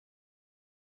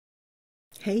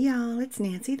Hey y'all, it's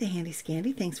Nancy, the Handy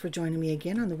Scandy. Thanks for joining me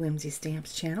again on the Whimsy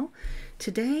Stamps channel.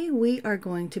 Today we are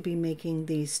going to be making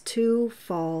these two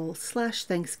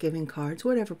fall/Thanksgiving cards,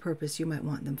 whatever purpose you might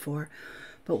want them for.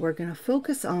 But we're going to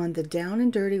focus on the down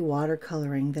and dirty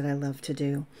watercoloring that I love to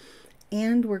do.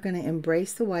 And we're going to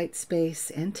embrace the white space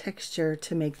and texture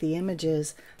to make the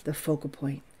images the focal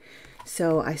point.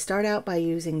 So I start out by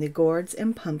using the Gourds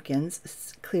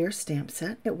Pumpkins clear stamp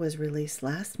set. It was released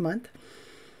last month.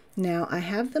 Now I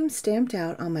have them stamped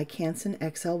out on my Canson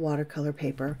XL watercolor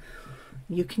paper.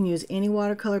 You can use any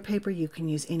watercolor paper, you can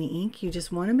use any ink. You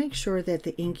just want to make sure that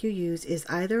the ink you use is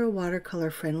either a watercolor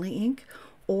friendly ink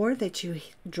or that you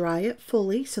dry it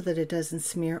fully so that it doesn't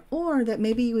smear, or that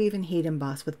maybe you even heat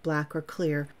emboss with black or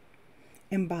clear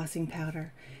embossing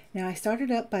powder. Now I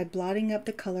started up by blotting up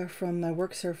the color from my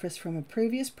work surface from a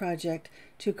previous project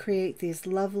to create these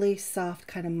lovely soft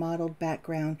kind of mottled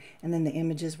background, and then the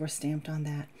images were stamped on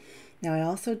that. Now I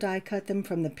also die cut them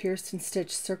from the Pierced and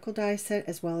Stitched circle die set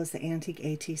as well as the Antique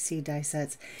ATC die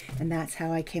sets, and that's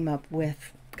how I came up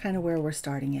with kind of where we're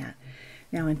starting at.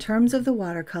 Now in terms of the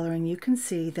watercoloring, you can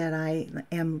see that I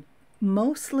am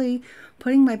mostly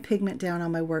putting my pigment down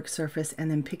on my work surface and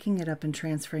then picking it up and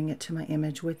transferring it to my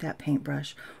image with that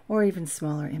paintbrush, or even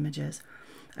smaller images.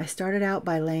 I started out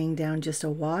by laying down just a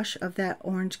wash of that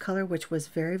orange color, which was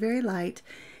very, very light,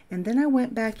 and then I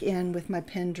went back in with my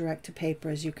pen direct to paper,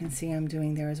 as you can see I'm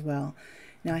doing there as well.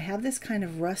 Now I have this kind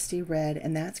of rusty red,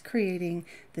 and that's creating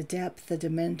the depth, the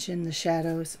dimension, the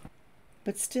shadows,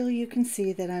 but still you can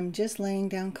see that I'm just laying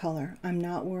down color. I'm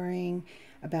not worrying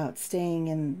about staying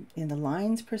in the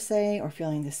lines per se, or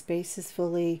filling the spaces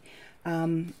fully.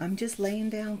 I'm just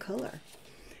laying down color.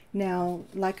 Now,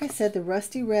 like I said, the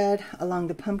rusty red along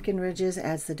the pumpkin ridges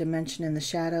adds the dimension and the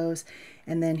shadows,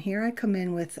 and then here I come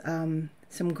in with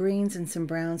some greens and some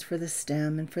browns for the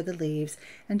stem and for the leaves,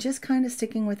 and just kind of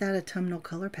sticking with that autumnal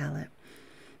color palette.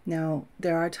 Now,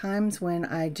 there are times when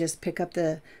I just pick up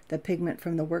the pigment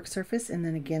from the work surface, and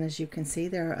then again, as you can see,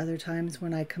 there are other times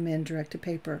when I come in direct to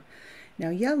paper. Now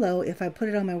yellow, if I put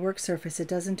it on my work surface, it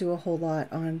doesn't do a whole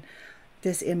lot on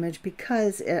this image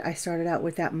because I started out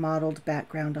with that mottled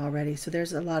background already, so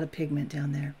there's a lot of pigment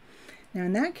down there. Now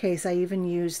in that case, I even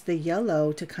used the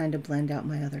yellow to kind of blend out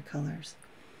my other colors.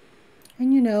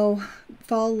 And you know,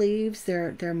 fall leaves,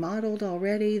 they're mottled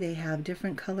already. They have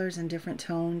different colors and different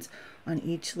tones on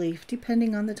each leaf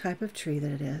depending on the type of tree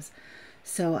that it is.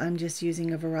 So I'm just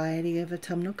using a variety of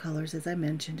autumnal colors, as I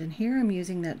mentioned, and here I'm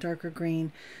using that darker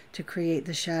green to create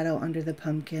the shadow under the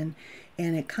pumpkin,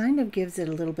 and it kind of gives it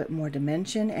a little bit more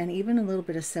dimension and even a little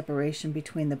bit of separation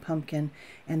between the pumpkin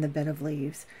and the bed of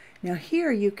leaves. Now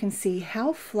here you can see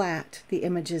how flat the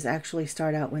images actually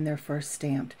start out when they're first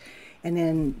stamped, and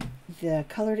in the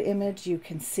colored image you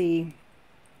can see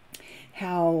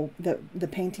how the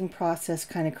painting process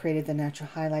kind of created the natural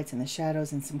highlights and the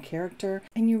shadows and some character.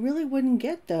 And you really wouldn't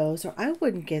get those, or I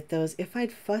wouldn't get those, if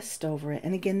I'd fussed over it.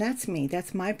 And again, that's me,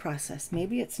 that's my process.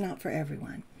 Maybe it's not for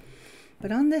everyone.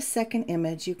 But on this second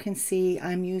image, you can see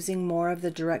I'm using more of the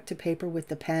direct to paper with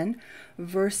the pen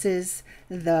versus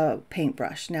the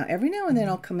paintbrush. Now, every now and then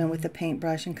I'll come in with the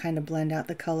paintbrush and kind of blend out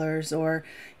the colors, or,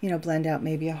 you know, blend out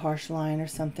maybe a harsh line or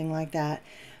something like that.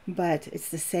 But it's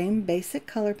the same basic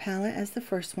color palette as the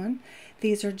first one.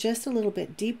 These are just a little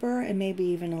bit deeper and maybe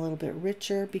even a little bit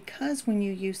richer, because when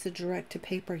you use the direct to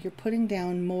paper, you're putting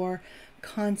down more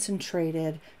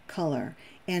concentrated color,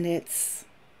 and it's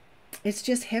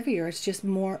just heavier, it's just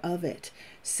more of it.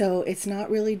 So it's not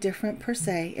really different per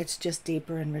se, it's just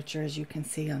deeper and richer, as you can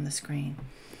see on the screen.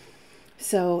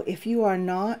 So if you are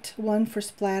not one for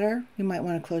splatter, you might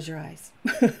want to close your eyes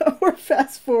or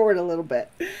fast forward a little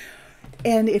bit.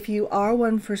 And if you are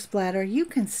one for splatter, you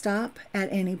can stop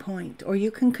at any point, or you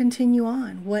can continue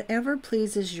on. Whatever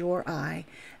pleases your eye,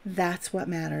 that's what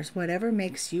matters. Whatever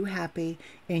makes you happy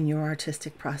in your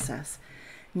artistic process.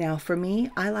 Now for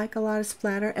me, I like a lot of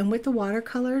splatter, and with the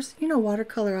watercolors, you know,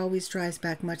 watercolor always dries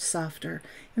back much softer.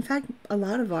 In fact, a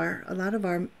lot of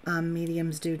our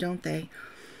mediums do, don't they?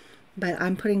 But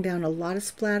I'm putting down a lot of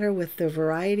splatter with the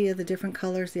variety of the different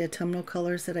colors, the autumnal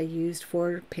colors that I used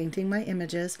for painting my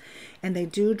images, and they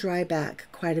do dry back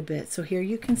quite a bit. So here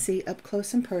you can see up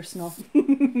close and personal,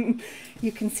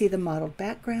 you can see the mottled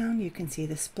background, you can see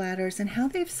the splatters and how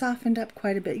they've softened up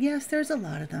quite a bit. Yes, there's a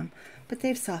lot of them, but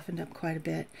they've softened up quite a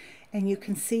bit. And you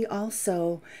can see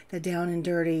also the down and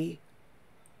dirty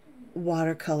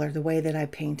watercolor, the way that I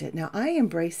paint it. Now I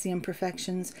embrace the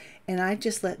imperfections, and I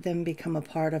just let them become a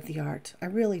part of the art. I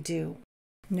really do.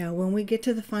 Now when we get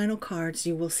to the final cards,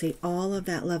 you will see all of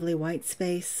that lovely white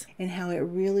space and how it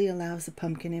really allows the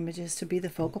pumpkin images to be the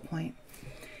focal point.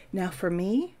 Now for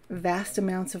me, vast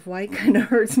amounts of white kind of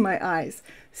hurts my eyes.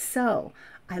 So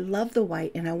I love the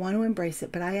white and I want to embrace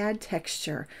it, but I add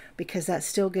texture because that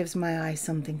still gives my eyes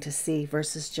something to see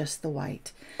versus just the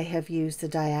white. I have used the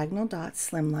Diagonal Dots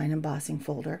Slimline embossing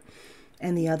folder,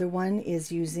 and the other one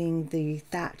is using the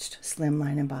Thatched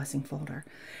Slimline embossing folder.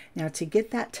 Now to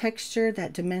get that texture,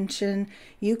 that dimension,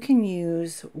 you can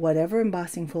use whatever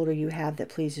embossing folder you have that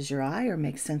pleases your eye or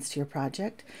makes sense to your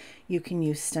project. You can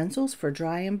use stencils for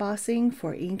dry embossing,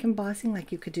 for ink embossing,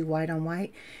 like you could do white on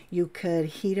white. You could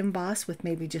heat emboss with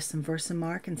maybe just some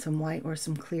Versamark and some white or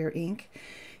some clear ink.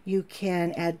 You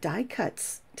can add die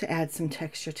cuts to add some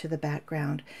texture to the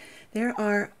background. There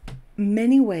are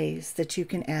many ways that you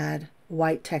can add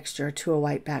white texture to a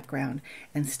white background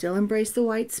and still embrace the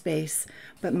white space,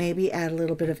 but maybe add a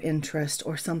little bit of interest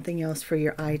or something else for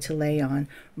your eye to lay on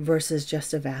versus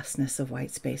just a vastness of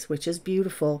white space, which is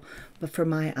beautiful, but for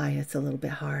my eye it's a little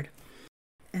bit hard.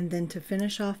 And then to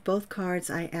finish off both cards,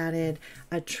 I added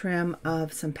a trim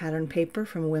of some pattern paper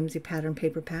from Whimsy Pattern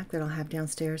Paper Pack that I'll have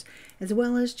downstairs, as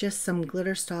well as just some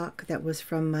glitter stock that was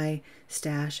from my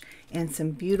stash, and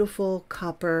some beautiful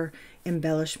copper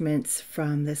embellishments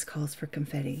from This Calls for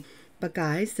Confetti. But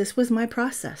guys, this was my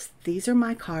process. These are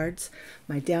my cards,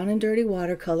 my down and dirty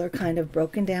watercolor kind of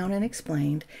broken down and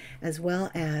explained, as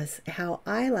well as how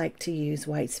I like to use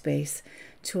white space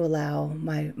to allow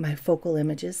my focal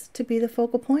images to be the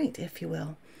focal point, if you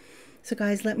will. So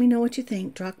guys, let me know what you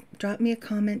think. Drop me a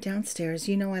comment downstairs.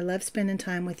 You know I love spending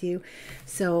time with you,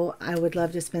 so I would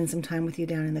love to spend some time with you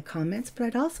down in the comments, but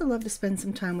I'd also love to spend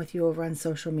some time with you over on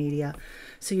social media.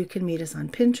 So you can meet us on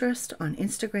Pinterest, on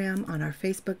Instagram, on our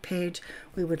Facebook page.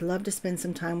 We would love to spend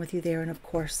some time with you there, and of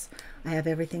course, I have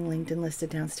everything linked and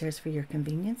listed downstairs for your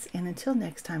convenience. And until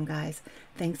next time, guys,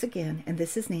 thanks again, and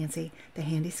this is Nancy, the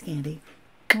Handy Scandy.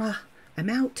 Mwah! I'm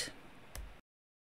out.